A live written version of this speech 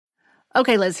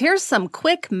Okay, Liz, here's some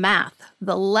quick math.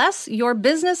 The less your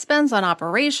business spends on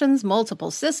operations,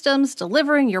 multiple systems,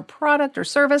 delivering your product or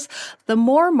service, the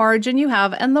more margin you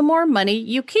have and the more money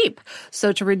you keep.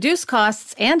 So to reduce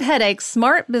costs and headaches,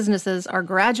 smart businesses are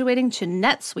graduating to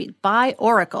NetSuite by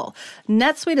Oracle.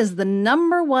 NetSuite is the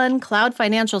 #1 cloud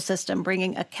financial system,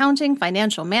 bringing accounting,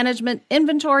 financial management,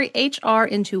 inventory, HR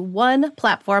into one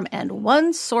platform and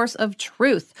one source of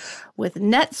truth. With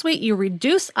NetSuite, you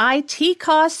reduce IT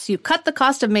costs, you cut the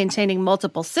cost of maintaining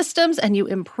multiple systems, and you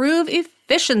improve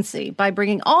efficiency by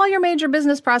bringing all your major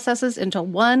business processes into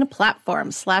one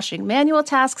platform, slashing manual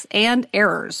tasks and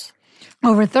errors.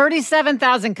 Over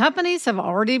 37,000 companies have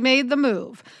already made the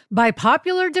move. By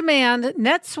popular demand,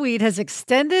 NetSuite has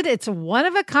extended its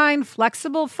one-of-a-kind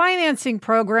flexible financing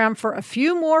program for a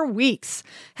few more weeks.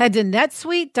 Head to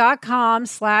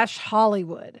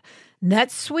netsuite.com/Hollywood.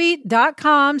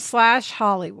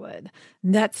 netsuite.com/Hollywood.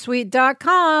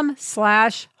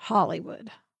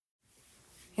 netsuite.com/Hollywood.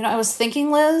 You know, I was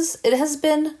thinking, Liz, it has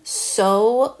been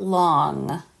so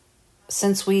long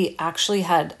since we actually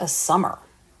had a summer.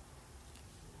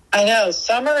 I know.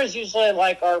 Summer is usually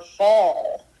like our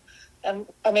fall. And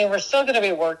I mean, we're still going to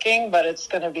be working, but it's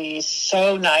going to be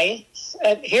so nice.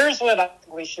 And here's what I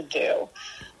think we should do.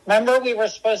 Remember, we were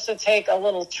supposed to take a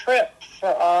little trip for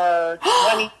our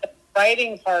 20th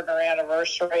writing partner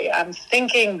anniversary. I'm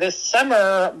thinking this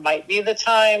summer might be the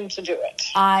time to do it.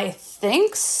 I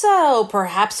think so.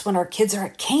 Perhaps when our kids are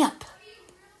at camp.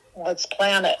 Let's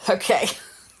plan it. Okay.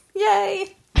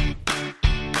 Yay.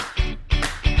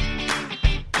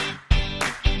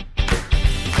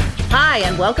 Hi,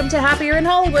 and welcome to Happier in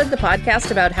Hollywood, the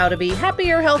podcast about how to be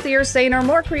happier, healthier, saner,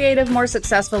 more creative, more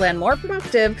successful, and more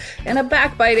productive in a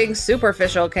backbiting,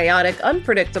 superficial, chaotic,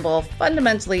 unpredictable,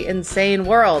 fundamentally insane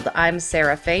world. I'm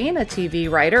Sarah Fain, a TV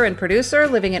writer and producer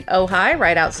living in Ojai,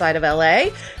 right outside of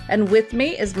LA. And with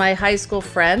me is my high school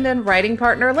friend and writing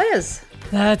partner, Liz.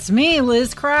 That's me,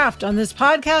 Liz Craft. On this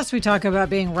podcast, we talk about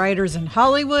being writers in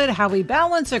Hollywood, how we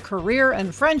balance a career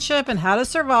and friendship, and how to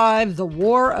survive the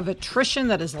war of attrition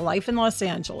that is life in Los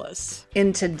Angeles.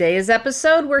 In today's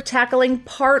episode, we're tackling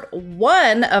part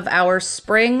 1 of our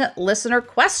spring listener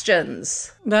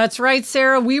questions. That's right,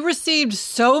 Sarah. We received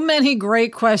so many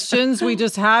great questions, we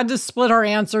just had to split our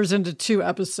answers into 2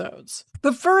 episodes.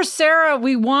 But first, Sarah,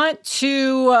 we want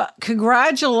to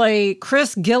congratulate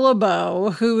Chris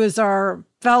Guillebeau, who is our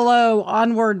fellow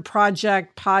Onward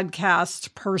Project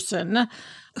podcast person,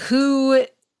 who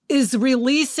is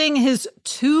releasing his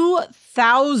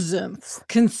 2,000th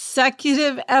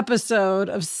consecutive episode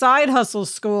of Side Hustle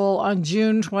School on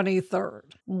June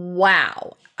 23rd.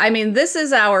 Wow. I mean, this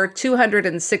is our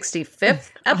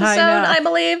 265th episode, I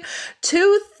believe.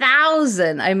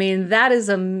 2,000. I mean, that is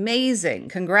amazing.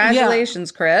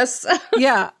 Congratulations, Chris.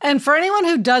 Yeah. And for anyone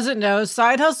who doesn't know,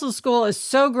 Side Hustle School is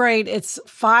so great. It's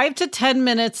 5 to 10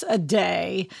 minutes a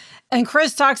day. And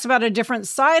Chris talks about a different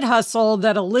side hustle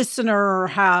that a listener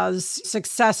has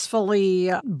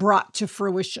successfully brought to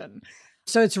fruition.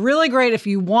 So it's really great if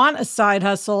you want a side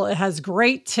hustle. It has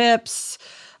great tips,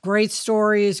 great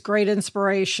stories, great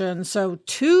inspiration. So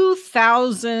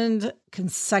 2,000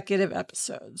 consecutive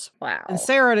episodes. Wow. And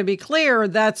Sarah, to be clear,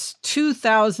 that's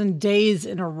 2,000 days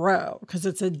in a row because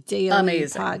it's a daily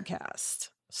podcast.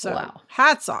 So wow.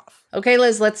 Hats off. Okay,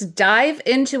 Liz, let's dive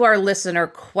into our listener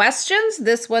questions.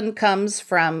 This one comes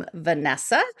from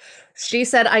Vanessa. She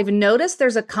said, I've noticed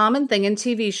there's a common thing in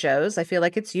TV shows, I feel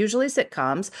like it's usually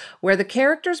sitcoms, where the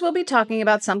characters will be talking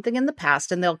about something in the past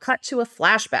and they'll cut to a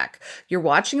flashback. You're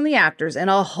watching the actors in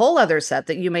a whole other set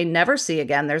that you may never see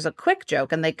again. There's a quick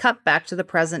joke and they cut back to the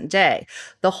present day.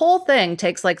 The whole thing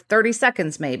takes like 30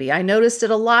 seconds maybe. I noticed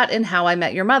it a lot in How I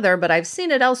Met Your Mother, but I've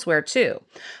seen it elsewhere too.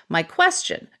 My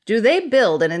question, do they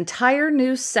build an entire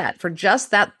new set for just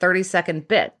that 30-second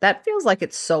bit? That feels like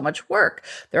it's so much work.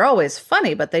 They're always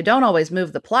funny, but they don't always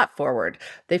move the plot forward.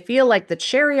 They feel like the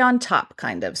cherry on top,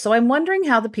 kind of. So I'm wondering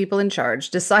how the people in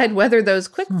charge decide whether those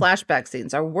quick flashback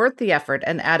scenes are worth the effort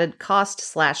and added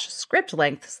cost/script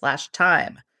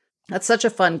length/time. That's such a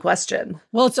fun question.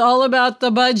 Well, it's all about the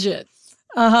budget.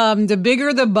 The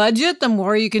bigger the budget, the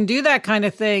more you can do that kind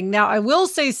of thing. Now, I will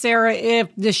say, Sarah, if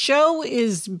the show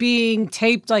is being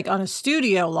taped like on a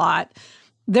studio lot,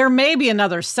 there may be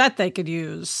another set they could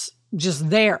use just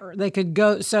there. They could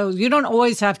go, so you don't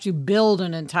always have to build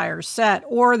an entire set,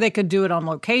 or they could do it on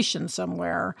location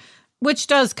somewhere. which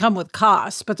does come with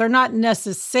costs, but they're not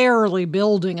necessarily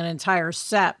building an entire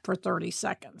set for 30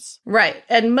 seconds. Right.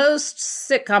 And most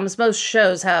sitcoms, most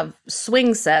shows have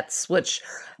swing sets, which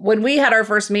when we had our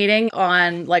first meeting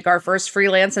on like our first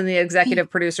freelance and the executive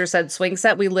producer said swing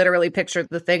set, we literally pictured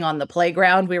the thing on the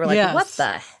playground. We were like, what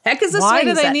the heck is a swing set? Why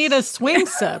do they need a swing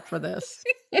set for this?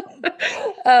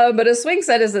 But a swing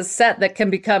set is a set that can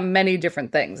become many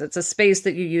different things. It's a space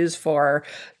that you use for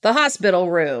the hospital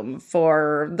room,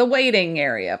 for the waiting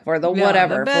area, for the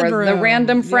whatever, for the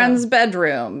random friend's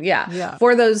bedroom. Yeah.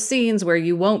 For those scenes where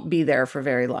you won't be there for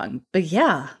very long. But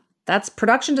yeah. That's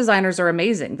production designers are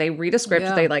amazing. They read a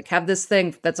script, they like have this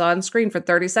thing that's on screen for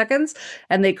 30 seconds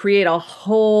and they create a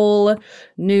whole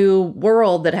new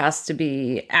world that has to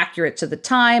be accurate to the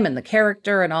time and the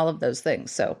character and all of those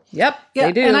things. So,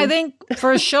 they do. And I think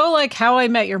for a show like How I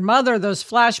Met Your Mother, those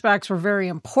flashbacks were very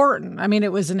important. I mean,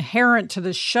 it was inherent to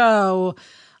the show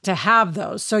to have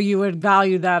those. So you would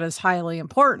value that as highly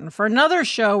important. For another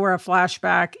show where a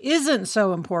flashback isn't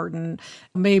so important,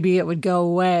 maybe it would go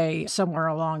away somewhere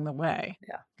along the way.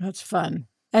 Yeah. That's fun.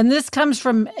 And this comes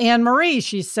from Anne Marie.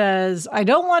 She says, I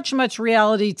don't watch much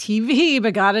reality TV,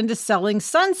 but got into Selling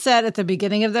Sunset at the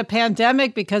beginning of the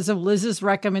pandemic because of Liz's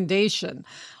recommendation.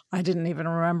 I didn't even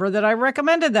remember that I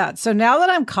recommended that. So now that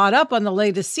I'm caught up on the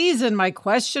latest season, my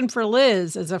question for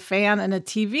Liz, as a fan and a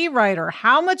TV writer,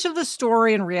 how much of the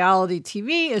story in reality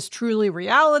TV is truly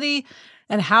reality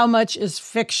and how much is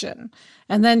fiction?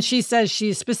 And then she says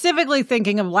she's specifically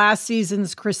thinking of last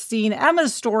season's Christine Emma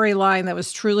storyline that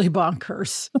was truly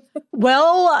bonkers.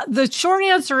 Well, the short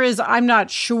answer is I'm not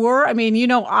sure. I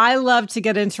mean, I love to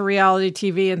get into reality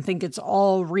TV and think it's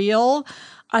all real.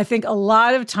 I think a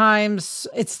lot of times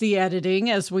it's the editing,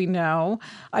 as we know.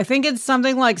 I think it's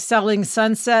something like Selling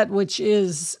Sunset, which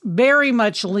is very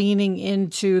much leaning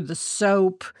into the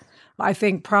soap. I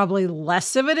think probably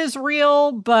less of it is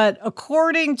real, but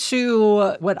according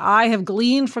to what I have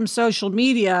gleaned from social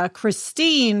media,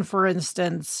 Christine, for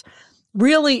instance,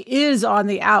 really is on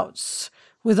the outs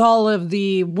with all of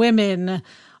the women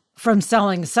from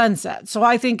Selling Sunset. So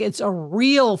I think it's a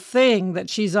real thing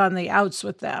that she's on the outs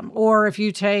with them. Or if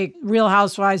you take Real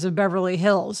Housewives of Beverly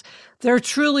Hills, there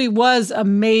truly was a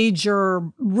major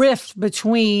rift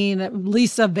between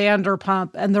Lisa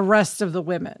Vanderpump and the rest of the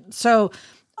women. So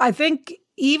I think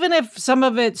even if some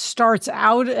of it starts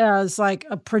out as like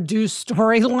a produced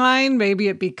storyline, maybe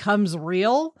it becomes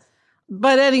real.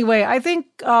 But anyway, I think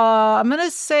I'm going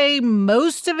to say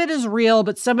most of it is real,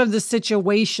 but some of the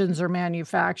situations are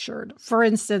manufactured. For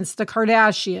instance, the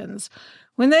Kardashians,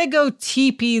 when they go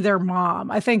TP their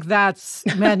mom, I think that's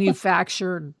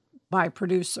manufactured by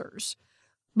producers.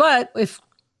 But if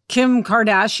Kim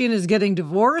Kardashian is getting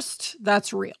divorced,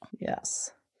 that's real.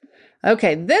 Yes.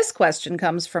 Okay, this question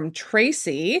comes from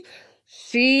Tracy.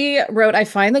 She wrote, I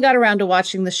finally got around to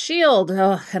watching The Shield,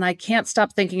 and I can't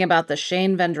stop thinking about the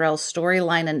Shane Vendrell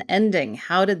storyline and ending.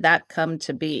 How did that come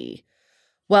to be?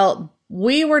 Well,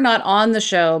 we were not on the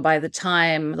show by the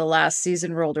time the last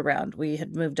season rolled around. We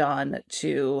had moved on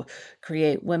to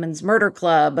create Women's Murder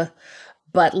Club,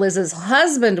 but Liz's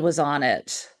husband was on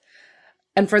it.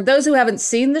 And for those who haven't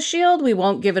seen The Shield, we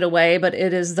won't give it away, but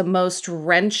it is the most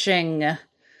wrenching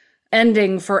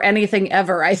ending for anything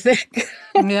ever, I think.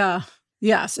 Yeah.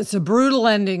 Yes, it's a brutal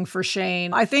ending for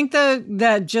Shane. I think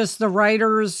that just the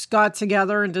writers got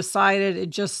together and decided it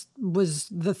just was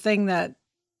the thing that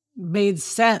made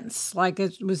sense. Like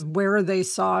it was where they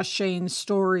saw Shane's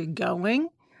story going.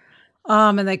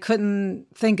 And they couldn't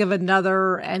think of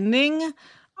another ending.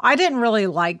 I didn't really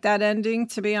like that ending,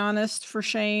 to be honest, for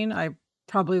Shane. I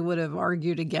probably would have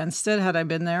argued against it had I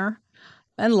been there.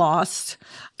 And lost,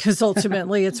 because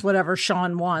ultimately it's whatever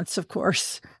Sean wants, of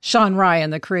course. Sean Ryan,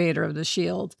 the creator of The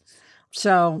Shield.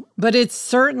 So, but it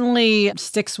certainly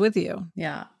sticks with you.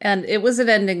 Yeah. And it was an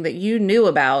ending that you knew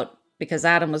about because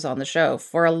Adam was on the show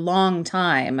for a long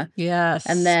time. Yes.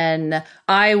 And then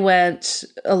I went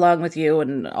along with you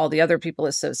and all the other people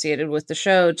associated with the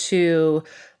show to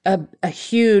a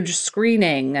huge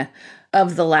screening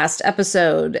of the last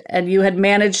episode, and you had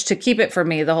managed to keep it from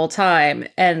me the whole time.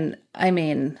 And I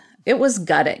mean, it was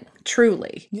gutting,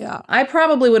 truly. Yeah. I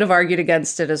probably would have argued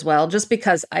against it as well, just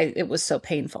because it was so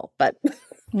painful. But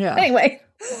yeah. Anyway,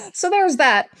 so there's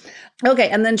that. Okay.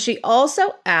 And then she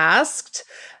also asked,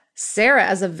 Sarah,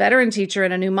 as a veteran teacher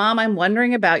and a new mom, I'm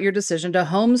wondering about your decision to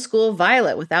homeschool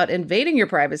Violet without invading your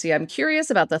privacy. I'm curious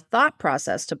about the thought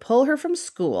process to pull her from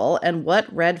school and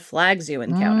what red flags you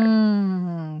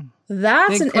encountered.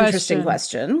 That's an interesting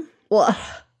question. Well,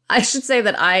 I should say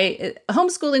that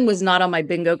homeschooling was not on my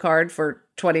bingo card for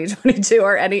 2022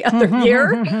 or any other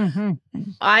year.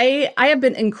 I have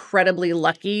been incredibly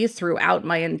lucky throughout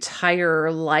my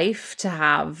entire life to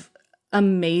have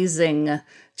amazing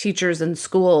teachers and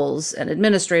schools and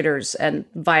administrators, and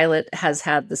Violet has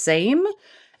had the same.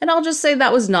 And I'll just say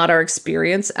that was not our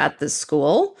experience at this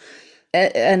school.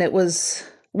 And it was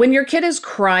when your kid is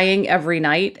crying every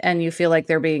night and you feel like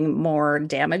they're being more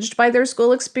damaged by their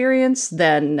school experience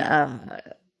than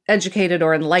educated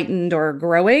or enlightened or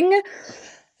growing,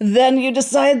 then you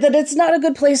decide that it's not a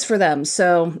good place for them.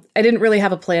 So I didn't really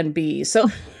have a plan B. So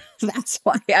that's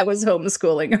why I was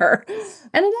homeschooling her.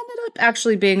 And it ended up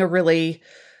actually being a really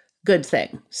good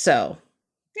thing. So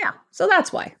yeah, so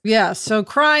that's why. Yeah, so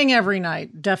crying every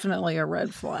night, definitely a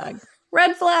red flag.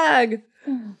 Red flag.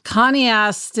 Connie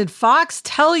asks, did Fox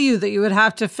tell you that you would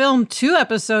have to film 2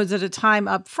 episodes at a time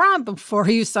up front before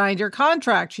you signed your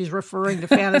contract? She's referring to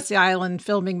Fantasy Island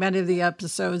filming many of the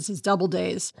episodes as double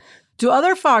days. Do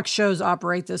other Fox shows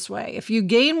operate this way? If you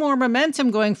gain more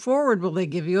momentum going forward, will they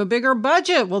give you a bigger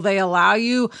budget? Will they allow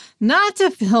you not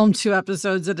to film 2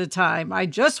 episodes at a time? I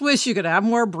just wish you could have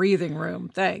more breathing room.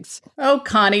 Thanks. Oh,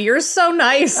 Connie, you're so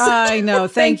nice. I know.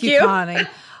 Thank you, Connie.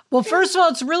 Well, first of all,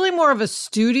 it's really more of a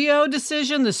studio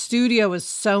decision. The studio is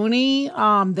Sony.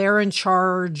 They're in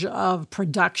charge of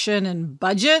production and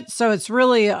budget. So it's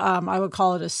really, I would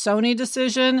call it a Sony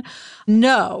decision.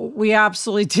 No, we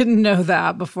absolutely didn't know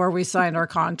that before we signed our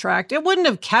contract. It wouldn't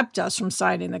have kept us from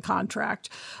signing the contract,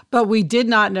 but we did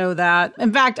not know that.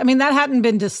 In fact, I mean, that hadn't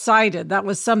been decided. That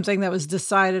was something that was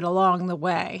decided along the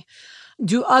way.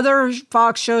 Do other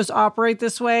Fox shows operate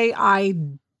this way? I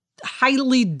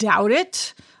highly doubt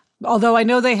it. Although I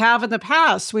know they have in the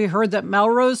past. We heard that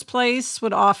Melrose Place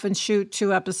would often shoot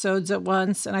 2 episodes at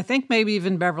once. And I think maybe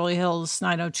even Beverly Hills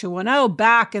 90210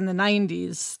 back in the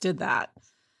 90s did that.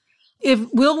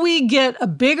 Will we get a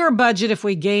bigger budget if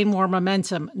we gain more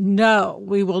momentum? No,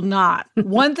 we will not.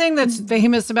 One thing that's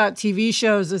famous about TV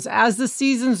shows is as the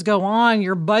seasons go on,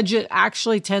 your budget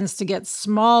actually tends to get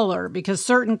smaller because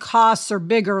certain costs are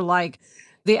bigger, like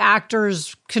the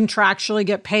actors contractually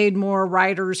get paid more,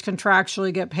 writers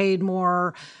contractually get paid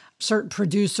more, certain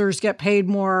producers get paid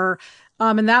more.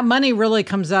 And that money really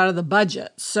comes out of the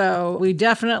budget. So we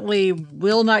definitely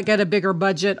will not get a bigger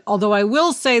budget. Although I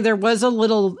will say there was a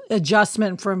little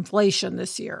adjustment for inflation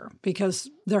this year because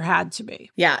there had to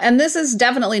be. Yeah. And this is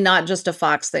definitely not just a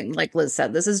Fox thing. Like Liz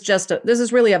said, this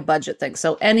is really a budget thing.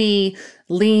 So any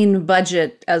lean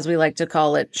budget, as we like to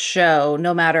call it, show,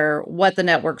 no matter what the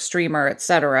network, streamer, et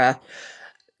cetera,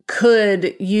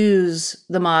 could use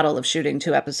the model of shooting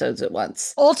 2 episodes at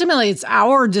once. Ultimately, it's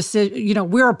our decision.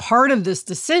 We're a part of this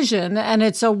decision, and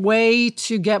it's a way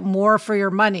to get more for your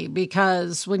money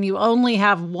because when you only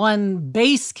have 1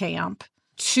 base camp,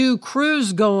 2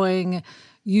 crews going,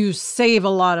 you save a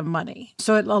lot of money.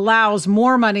 So it allows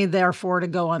more money, therefore, to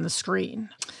go on the screen.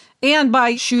 And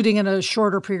by shooting in a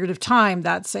shorter period of time,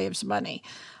 that saves money.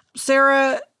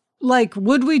 Sarah,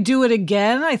 would we do it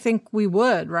again? I think we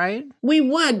would, right? We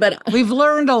would, but we've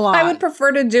learned a lot. I would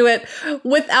prefer to do it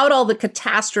without all the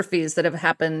catastrophes that have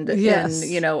happened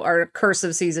in, our Curse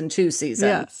of Season 2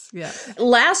 season. Yes.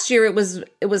 Last year it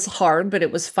was hard, but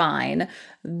it was fine.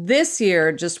 This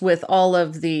year, just with all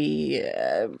of the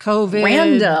COVID,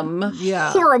 random,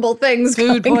 horrible things,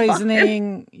 food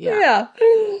poisoning,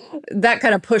 that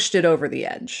kind of pushed it over the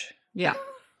edge. Yeah.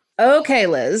 Okay,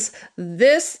 Liz,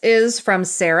 this is from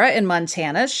Sarah in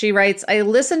Montana. She writes, I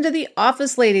listen to the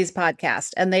Office Ladies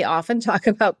podcast, and they often talk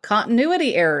about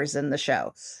continuity errors in the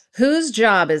show. Whose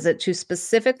job is it to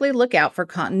specifically look out for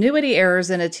continuity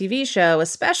errors in a TV show,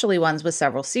 especially ones with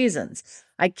several seasons?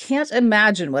 I can't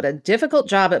imagine what a difficult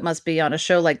job it must be on a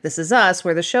show like This Is Us,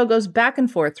 where the show goes back and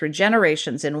forth through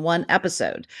generations in 1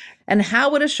 episode. And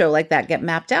how would a show like that get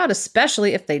mapped out,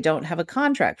 especially if they don't have a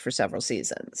contract for several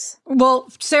seasons? Well,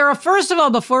 Sarah, first of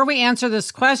all, before we answer this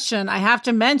question, I have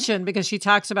to mention, because she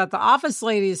talks about the Office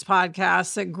Ladies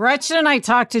podcast, that Gretchen and I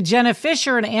talked to Jenna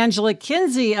Fisher and Angela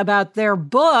Kinsey about their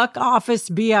book, Office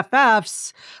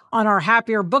BFFs, on our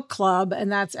Happier Book Club,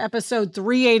 and that's episode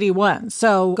 381.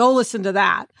 So go listen to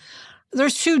that.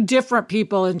 There's 2 different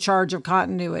people in charge of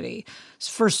continuity.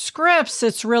 For scripts,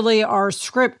 it's really our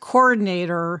script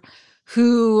coordinator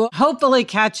who hopefully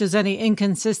catches any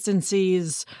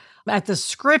inconsistencies at the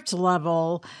script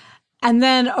level. And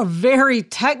then a very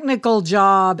technical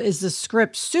job is the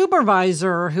script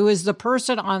supervisor, who is the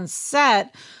person on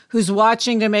set who's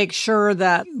watching to make sure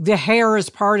that the hair is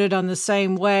parted on the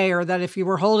same way, or that if you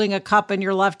were holding a cup in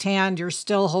your left hand, you're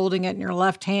still holding it in your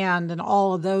left hand, and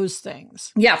all of those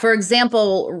things. Yeah, for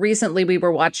example, recently we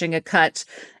were watching a cut,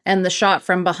 and the shot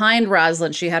from behind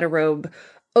Rosalind, she had a robe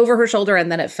over her shoulder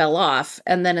and then it fell off.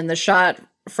 And then in the shot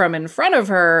from in front of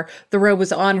her, the robe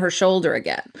was on her shoulder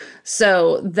again.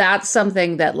 So that's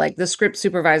something that like the script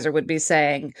supervisor would be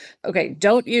saying, okay,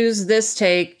 don't use this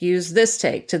take, use this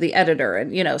take to the editor.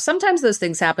 And, you know, sometimes those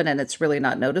things happen and it's really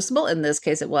not noticeable. In this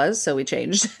case, it was, so we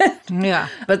changed it. Yeah.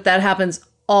 But that happens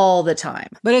all the time.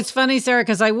 But it's funny, Sarah,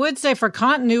 because I would say for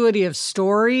continuity of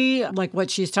story, like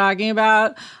what she's talking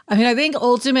about, I mean, I think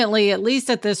ultimately, at least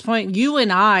at this point, you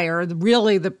and I are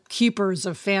really the keepers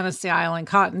of Fantasy Island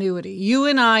continuity. You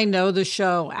and I know the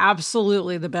show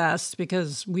absolutely the best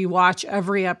because we watch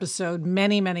every episode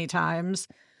many, many times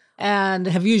and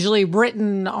have usually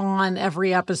written on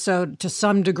every episode to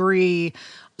some degree.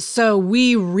 So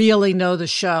we really know the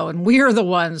show, and we're the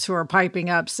ones who are piping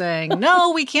up saying,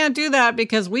 no, we can't do that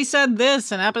because we said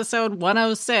this in episode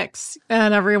 106.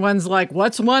 And everyone's like,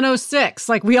 what's 106?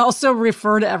 Like, we also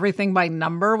refer to everything by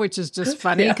number, which is just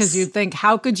funny because you think,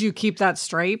 how could you keep that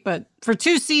straight? But for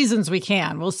 2 seasons, we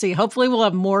can. We'll see. Hopefully we'll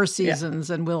have more seasons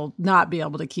and we'll not be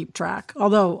able to keep track.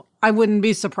 Although I wouldn't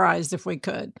be surprised if we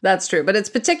could. That's true. But it's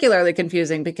particularly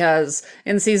confusing because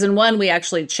in season 1, we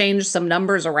actually changed some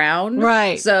numbers around.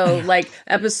 Right. So like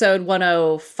episode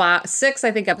 106,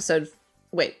 I think episode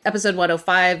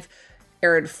 105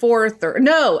 aired 4th, or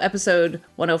no, episode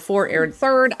 104 aired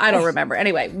 3rd. I don't remember.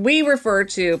 Anyway, we refer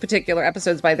to particular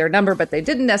episodes by their number, but they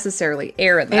didn't necessarily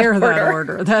air in that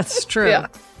order. That's true. Yeah.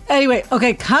 Anyway,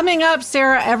 okay, coming up,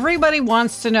 Sarah, everybody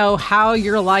wants to know how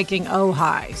you're liking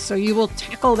Ojai. So you will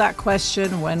tackle that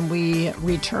question when we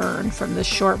return from this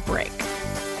short break.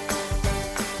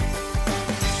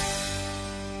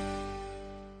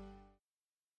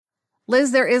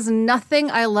 Liz, there is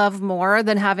nothing I love more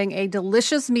than having a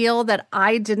delicious meal that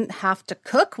I didn't have to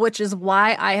cook, which is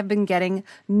why I have been getting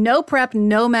no prep,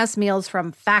 no mess meals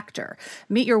from Factor.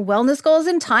 Meet your wellness goals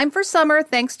in time for summer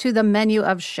thanks to the menu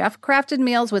of chef-crafted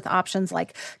meals with options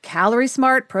like Calorie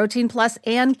Smart, Protein Plus,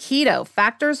 and Keto.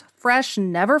 Factor's fresh,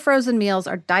 never frozen meals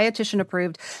are dietitian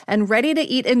approved and ready to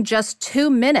eat in just 2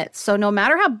 minutes. So no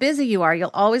matter how busy you are, you'll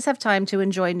always have time to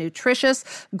enjoy nutritious,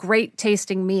 great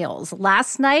tasting meals.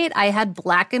 Last night, I had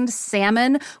blackened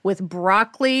salmon with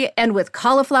broccoli and with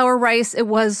cauliflower rice. It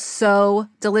was so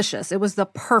delicious. It was the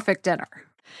perfect dinner.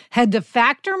 Head to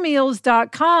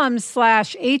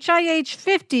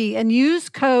factormeals.com/HIH50 and use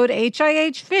code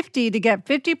HIH50 to get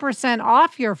 50%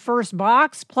 off your first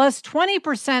box plus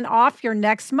 20% off your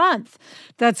next month.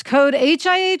 That's code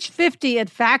HIH50 at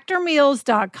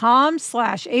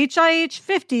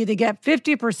factormeals.com/HIH50 to get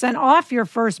 50% off your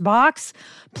first box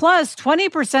plus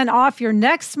 20% off your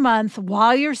next month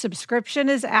while your subscription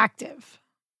is active.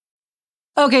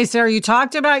 Okay, Sarah, you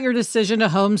talked about your decision to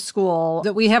homeschool,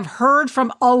 that we have heard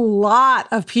from a lot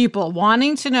of people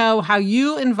wanting to know how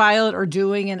you and Violet are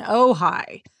doing in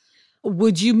Ojai.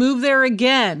 Would you move there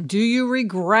again? Do you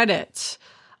regret it?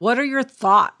 What are your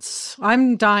thoughts?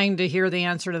 I'm dying to hear the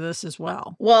answer to this as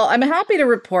well. Well, I'm happy to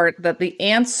report that the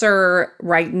answer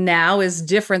right now is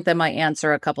different than my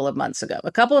answer a couple of months ago.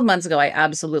 A couple of months ago, I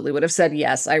absolutely would have said,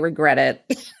 yes, I regret it.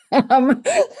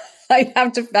 I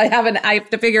have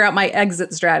to figure out my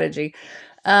exit strategy.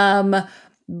 But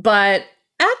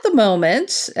at the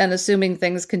moment, and assuming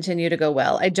things continue to go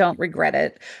well, I don't regret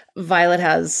it. Violet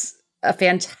has a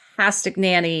fantastic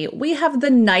nanny. We have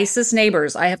the nicest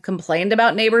neighbors. I have complained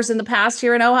about neighbors in the past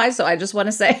here in Ojai, so I just want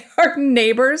to say our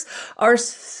neighbors are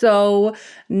so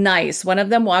nice. One of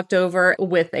them walked over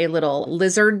with a little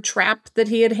lizard trap that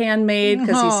he had handmade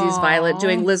because he sees Violet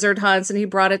doing lizard hunts and he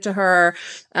brought it to her.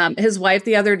 His wife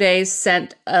the other day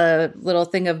sent a little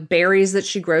thing of berries that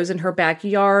she grows in her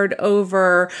backyard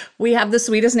over. We have the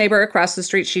sweetest neighbor across the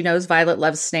street. She knows Violet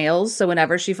loves snails. So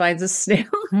whenever she finds a snail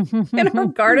in her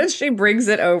garden, she brings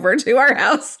it over to our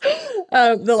house.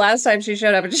 The last time she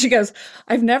showed up and she goes,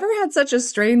 I've never had such a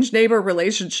strange neighbor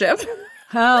relationship.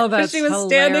 Oh, that's She was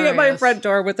standing at my front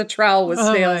door with a trowel with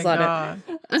snails on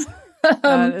it.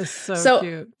 That is so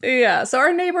cute. Yeah, so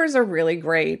our neighbors are really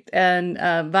great, and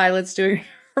Violet's doing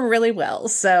really well.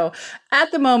 So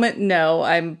at the moment, no,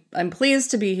 I'm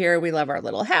pleased to be here. We love our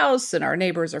little house, and our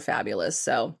neighbors are fabulous.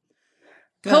 So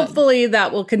good. Hopefully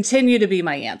that will continue to be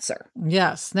my answer.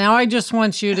 Yes. Now I just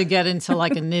want you to get into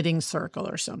like a knitting circle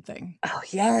or something. Oh,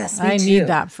 yes. I need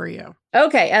that for you.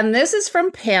 Okay, and this is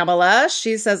from Pamela.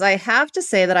 She says, I have to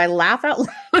say that I laugh out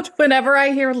loud whenever I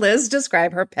hear Liz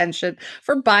describe her penchant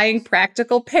for buying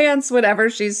practical pants whenever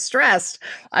she's stressed.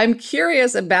 I'm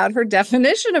curious about her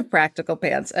definition of practical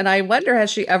pants, and I wonder, has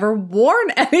she ever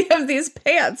worn any of these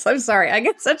pants? I'm sorry, I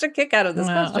get such a kick out of this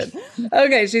question.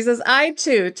 Okay, she says, I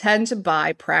too tend to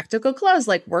buy practical clothes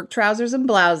like work trousers and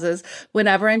blouses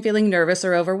whenever I'm feeling nervous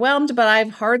or overwhelmed, but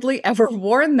I've hardly ever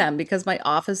worn them because my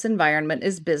office environment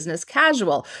is business casual.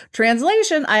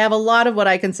 Translation, I have a lot of what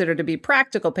I consider to be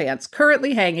practical pants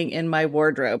currently hanging in my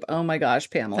wardrobe. Oh my gosh,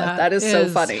 Pamela, that is so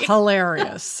funny.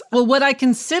 Hilarious. Well, what I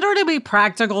consider to be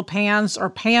practical pants are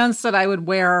pants that I would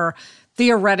wear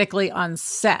theoretically on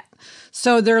set.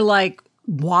 So they're like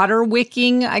water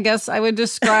wicking, I guess I would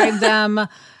describe them.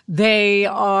 They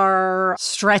are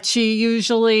stretchy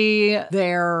usually.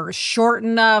 They're short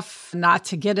enough not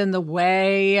to get in the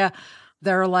way.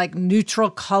 They're like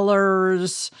neutral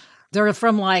colors. They're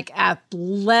from like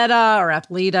Athleta or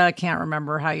Athleta, I can't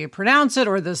remember how you pronounce it,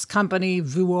 or this company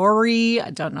Vuori.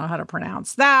 I don't know how to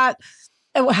pronounce that.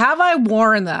 Have I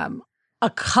worn them? A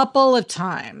couple of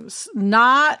times,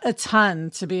 not a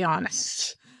ton, to be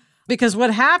honest. Because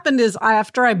what happened is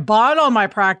after I bought all my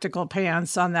practical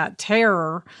pants on that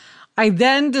tear, I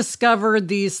then discovered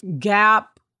these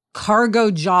Gap cargo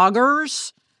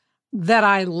joggers that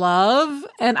I love.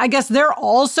 And I guess they're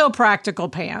also practical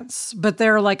pants, but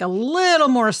they're like a little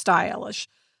more stylish.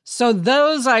 So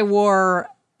those I wore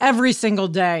every single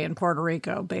day in Puerto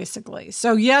Rico, basically.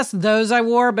 So yes, those I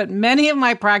wore, but many of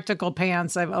my practical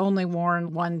pants I've only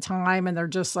worn one time and they're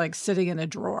just like sitting in a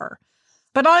drawer.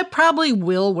 But I probably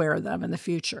will wear them in the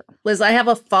future. Liz, I have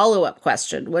a follow-up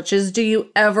question, which is, do you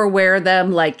ever wear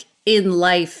them like in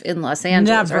life in Los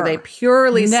Angeles? Never. Are they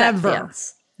purely set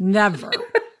pants? Never.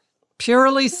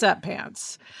 Purely set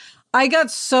pants. I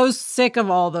got so sick of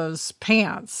all those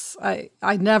pants. I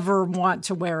never want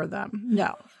to wear them.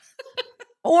 No.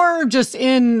 Or just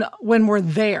in when we're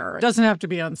there. It doesn't have to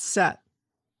be on set.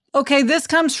 Okay, this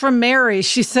comes from Mary.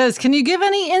 She says, can you give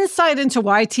any insight into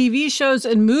why TV shows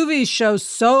and movies show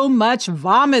so much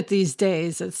vomit these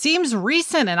days? It seems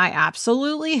recent and I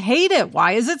absolutely hate it.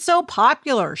 Why is it so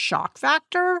popular? Shock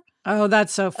factor? Oh,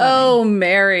 that's so funny. Oh,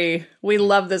 Mary, we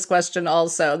love this question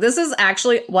also. This is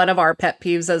actually one of our pet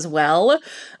peeves as well.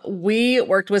 We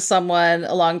worked with someone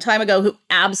a long time ago who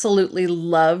absolutely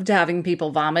loved having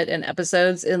people vomit in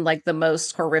episodes in like the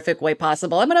most horrific way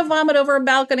possible. I'm going to vomit over a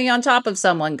balcony on top of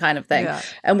someone kind of thing. Yeah.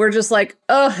 And we're just like,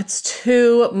 oh, it's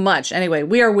too much. Anyway,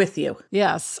 we are with you.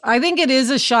 Yes, I think it is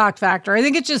a shock factor. I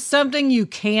think it's just something you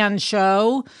can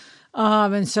show.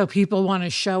 And so people want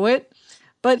to show it.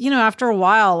 But, you know, after a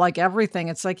while, like everything,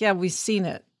 it's like, yeah, we've seen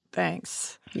it.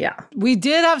 Thanks. Yeah. We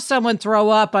did have someone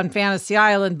throw up on Fantasy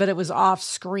Island, but it was off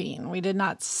screen. We did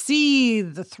not see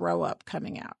the throw up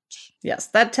coming out. Yes,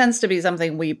 that tends to be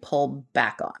something we pull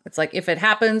back on. It's like, if it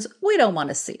happens, we don't want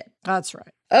to see it. That's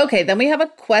right. Okay, then we have a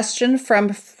question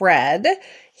from Fred.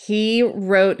 He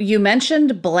wrote, you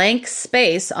mentioned blank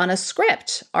space on a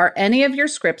script. Are any of your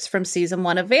scripts from season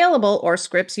 1 available or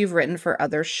scripts you've written for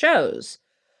other shows?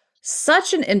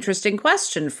 Such an interesting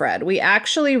question, Fred. We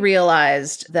actually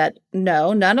realized that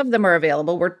no, none of them are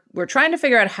available. We're trying to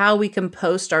figure out how we can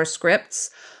post our scripts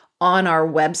on our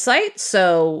website.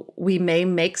 So we may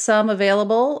make some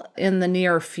available in the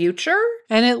near future.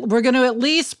 And we're going to at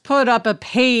least put up a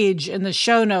page in the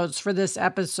show notes for this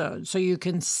episode so you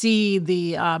can see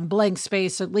the blank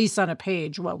space, at least on a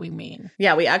page, what we mean.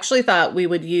 Yeah, we actually thought we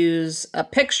would use a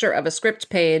picture of a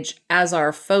script page as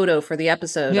our photo for the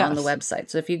episode on the website.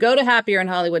 So if you go to happierin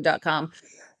hollywood.com,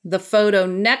 the photo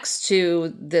next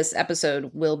to this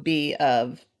episode will be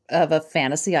of a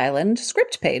Fantasy Island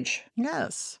script page.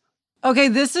 Yes. Okay,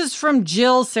 this is from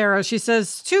Jill Sarah. She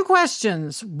says, 2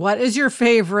 questions. What is your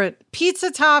favorite pizza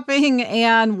topping?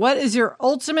 And what is your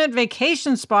ultimate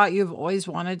vacation spot you've always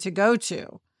wanted to go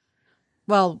to?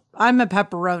 Well, I'm a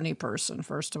pepperoni person,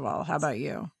 first of all. How about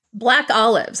you? Black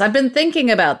olives. I've been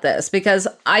thinking about this because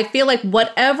I feel like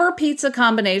whatever pizza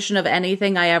combination of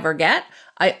anything I ever get,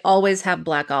 I always have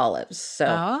black olives.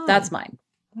 So that's mine.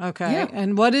 Okay. Yeah.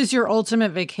 And what is your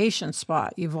ultimate vacation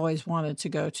spot you've always wanted to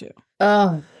go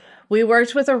to? We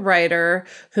worked with a writer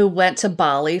who went to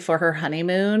Bali for her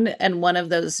honeymoon, and one of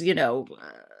those,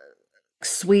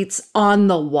 suites on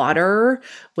the water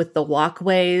with the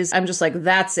walkways. I'm just like,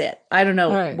 that's it. I don't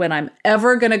know when I'm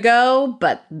ever going to go,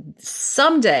 but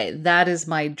someday that is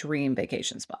my dream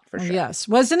vacation spot for sure. Yes.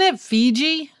 Wasn't it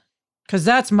Fiji? Because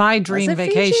that's my dream it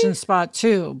vacation Fiji? spot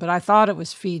too, but I thought it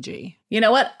was Fiji. You know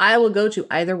what? I will go to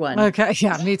either one. Okay,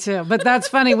 yeah, me too. But that's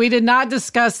funny. We did not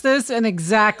discuss this, and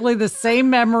exactly the same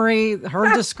memory,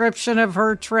 her description of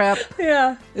her trip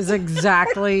is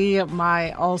exactly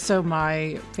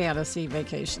my fantasy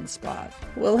vacation spot.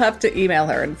 We'll have to email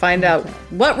her and find out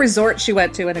what resort she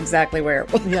went to and exactly where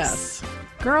it was. Yes.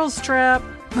 Girls trip.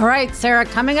 All right, Sarah,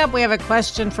 coming up, we have a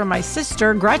question from my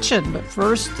sister, Gretchen. But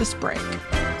first, this break.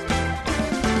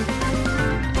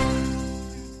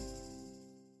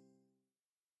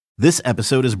 This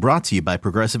episode is brought to you by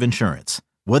Progressive Insurance.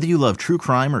 Whether you love true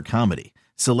crime or comedy,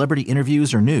 celebrity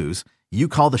interviews or news, you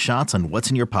call the shots on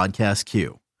what's in your podcast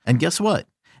queue. And guess what?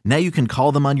 Now you can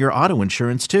call them on your auto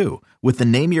insurance too with the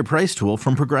Name Your Price tool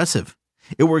from Progressive.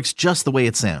 It works just the way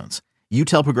it sounds. You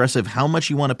tell Progressive how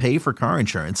much you want to pay for car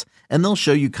insurance, and they'll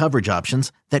show you coverage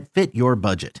options that fit your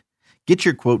budget. Get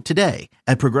your quote today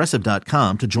at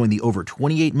Progressive.com to join the over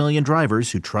 28 million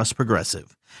drivers who trust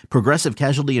Progressive. Progressive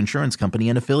Casualty Insurance Company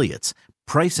and Affiliates.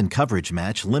 Price and coverage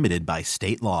match limited by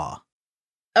state law.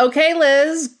 Okay,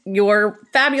 Liz, your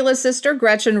fabulous sister,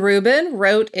 Gretchen Rubin,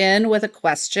 wrote in with a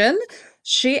question.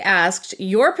 She asked,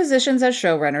 your positions as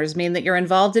showrunners mean that you're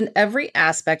involved in every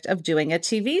aspect of doing a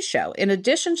TV show. In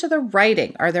addition to the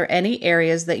writing, are there any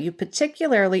areas that you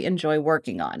particularly enjoy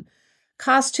working on?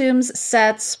 Costumes,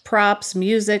 sets, props,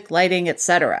 music, lighting,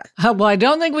 etc. Well, I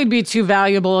don't think we'd be too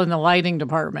valuable in the lighting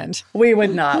department. We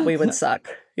would not. We would suck.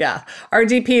 Yeah. Our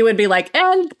DP would be like,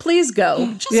 and please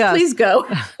go. Just please go.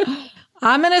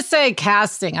 I'm going to say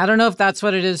casting. I don't know if that's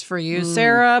what it is for you,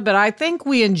 Sarah, but I think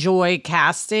we enjoy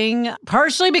casting,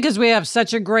 partially because we have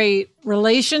such a great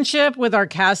relationship with our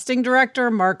casting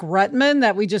director, Mark Ruttman,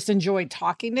 that we just enjoy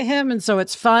talking to him. And so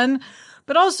it's fun.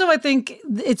 But also, I think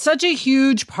it's such a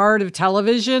huge part of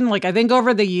television. Like, I think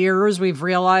over the years, we've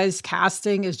realized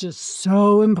casting is just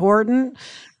so important.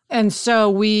 And so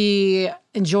we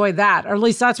enjoy that, or at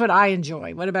least that's what I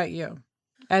enjoy. What about you?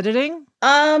 Editing?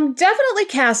 Definitely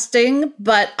casting,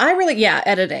 but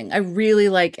editing. I really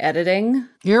like editing.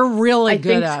 You're really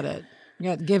good at it.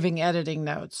 Yeah, giving editing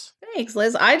notes. Thanks,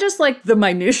 Liz. I just like the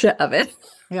minutia of it,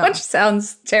 which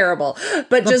sounds terrible,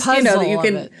 but just, that you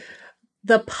can...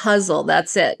 The puzzle,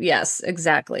 that's it. Yes,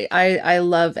 exactly. I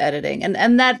love editing.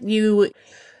 And that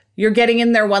you're getting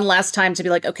in there one last time to be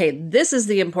like, okay, this is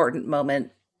the important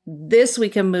moment. This we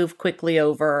can move quickly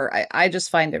over. I just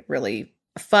find it really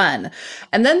fun.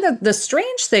 And then the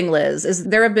strange thing, Liz, is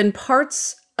there have been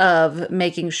parts of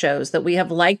making shows that we have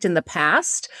liked in the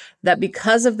past that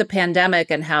because of the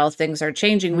pandemic and how things are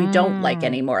changing, we don't like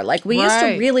anymore. Like we used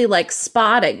to really like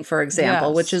Spotting, for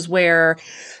example, which is where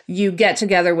you get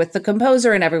together with the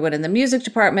composer and everyone in the music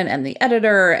department and the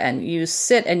editor, and you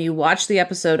sit and you watch the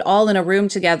episode all in a room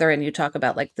together and you talk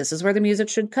about like, this is where the music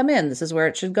should come in. This is where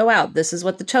it should go out. This is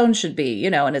what the tone should be,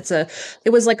 and it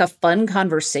was like a fun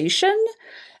conversation.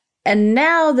 And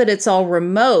now that it's all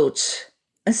remote,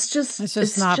 it's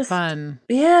just not fun.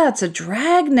 Yeah, it's a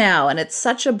drag now, and it's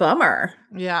such a bummer.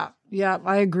 Yeah,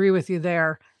 I agree with you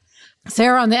there.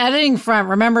 Sarah, on the editing front,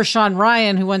 remember Sean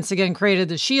Ryan, who once again created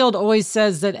The Shield, always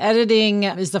says that editing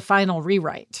is the final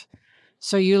rewrite.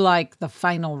 So you like the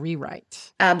final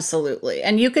rewrite. Absolutely.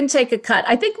 And you can take a cut.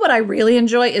 I think what I really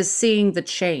enjoy is seeing the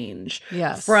change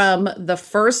from the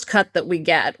first cut that we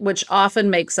get, which often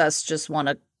makes us just want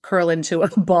to curl into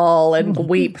a ball and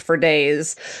weep for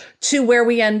days, to where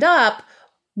we end up,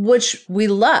 which we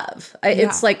love.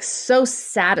 It's like so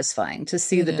satisfying to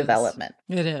see the development.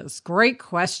 It is. Great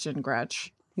question,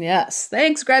 Gretch. Yes.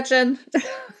 Thanks, Gretchen.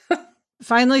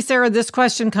 Finally, Sarah, this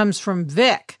question comes from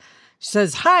Vic. She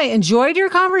says, hi, enjoyed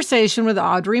your conversation with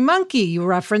Audrey Monkey. You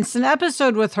referenced an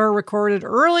episode with her recorded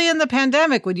early in the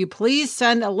pandemic. Would you please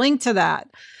send a link to that?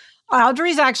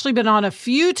 Audrey's actually been on a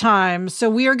few times, so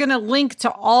we are going to link to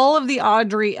all of the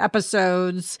Audrey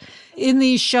episodes in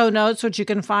these show notes, which you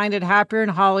can find at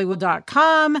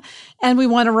happierenhollywood.com. And we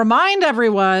want to remind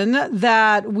everyone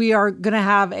that we are going to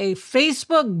have a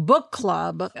Facebook book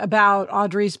club about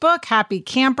Audrey's book, Happy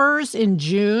Campers, in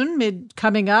June,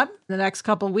 coming up the next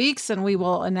couple of weeks, and we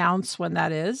will announce when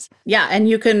that is. Yeah, and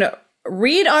you can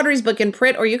read Audrey's book in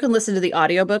print, or you can listen to the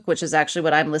audiobook, which is actually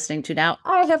what I'm listening to now.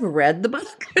 I have read the book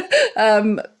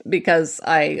because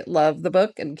I love the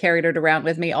book and carried it around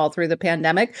with me all through the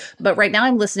pandemic. But right now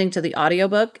I'm listening to the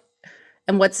audiobook.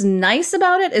 And what's nice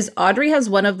about it is Audrey has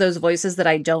one of those voices that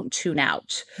I don't tune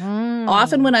out.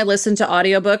 Often when I listen to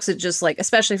audiobooks, it just like,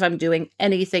 especially if I'm doing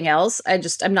anything else,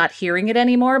 I'm not hearing it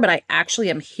anymore, but I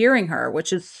actually am hearing her,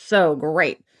 which is so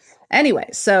great. Anyway,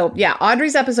 so yeah,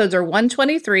 Audrey's episodes are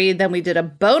 123. Then we did a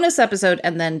bonus episode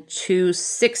and then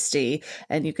 260.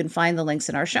 And you can find the links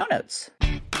in our show notes.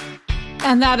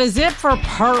 And that is it for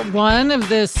part 1 of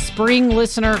this Spring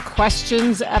Listener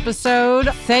Questions episode.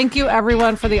 Thank you,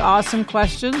 everyone, for the awesome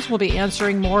questions. We'll be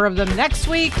answering more of them next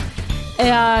week.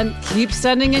 And keep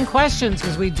sending in questions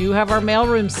because we do have our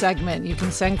mailroom segment. You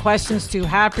can send questions to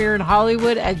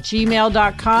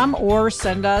happierin.hollywood@gmail.com or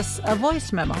send us a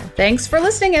voice memo. Thanks for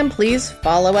listening, and please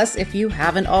follow us if you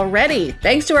haven't already.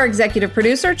 Thanks to our executive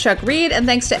producer, Chuck Reed, and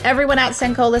thanks to everyone at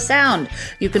Sankola Sound.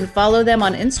 You can follow them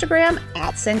on Instagram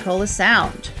at Sankola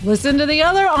Sound. Listen to the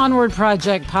other Onward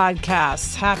Project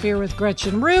podcasts, Happier with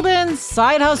Gretchen Rubin,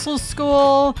 Side Hustle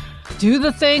School, Do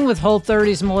the Thing with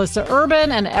Whole30's Melissa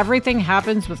Urban, and Everything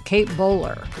Happens with Kate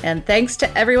Bowler. And thanks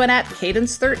to everyone at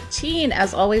Cadence 13.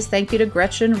 As always, thank you to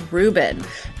Gretchen Rubin.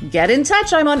 Get in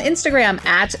touch. I'm on Instagram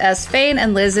at @sfain,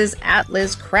 and Liz is at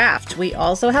LizCraft. We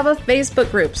also have a Facebook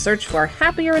group. Search for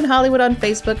Happier in Hollywood on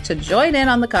Facebook to join in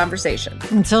on the conversation.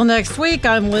 Until next week,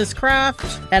 I'm Liz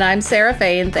Craft. And I'm Sarah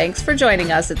Fain. Thanks for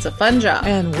joining us. It's a fun job.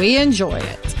 And we enjoy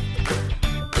it.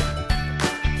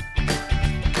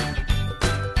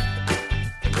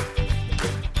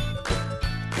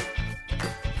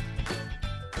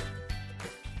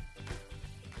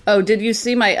 Oh, did you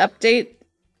see my update,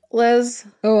 Liz?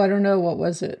 Oh, I don't know. What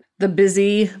was it? The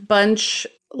Busy Bunch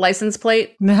license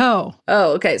plate? No.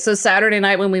 Oh, okay. So Saturday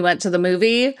night when we went to the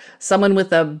movie, someone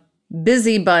with a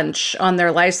Busy Bunch on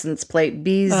their license plate,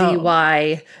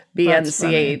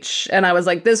 BZYBNCH. And I was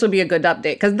like, this would be a good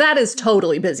update because that is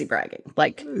totally busy bragging.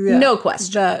 Like, no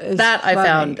question. That I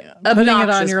found obnoxious. Putting it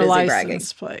on your busy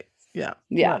license bragging. plate. Yeah.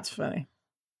 Yeah. That's funny.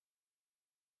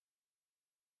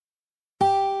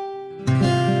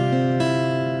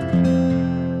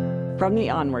 From the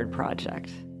Onward Project.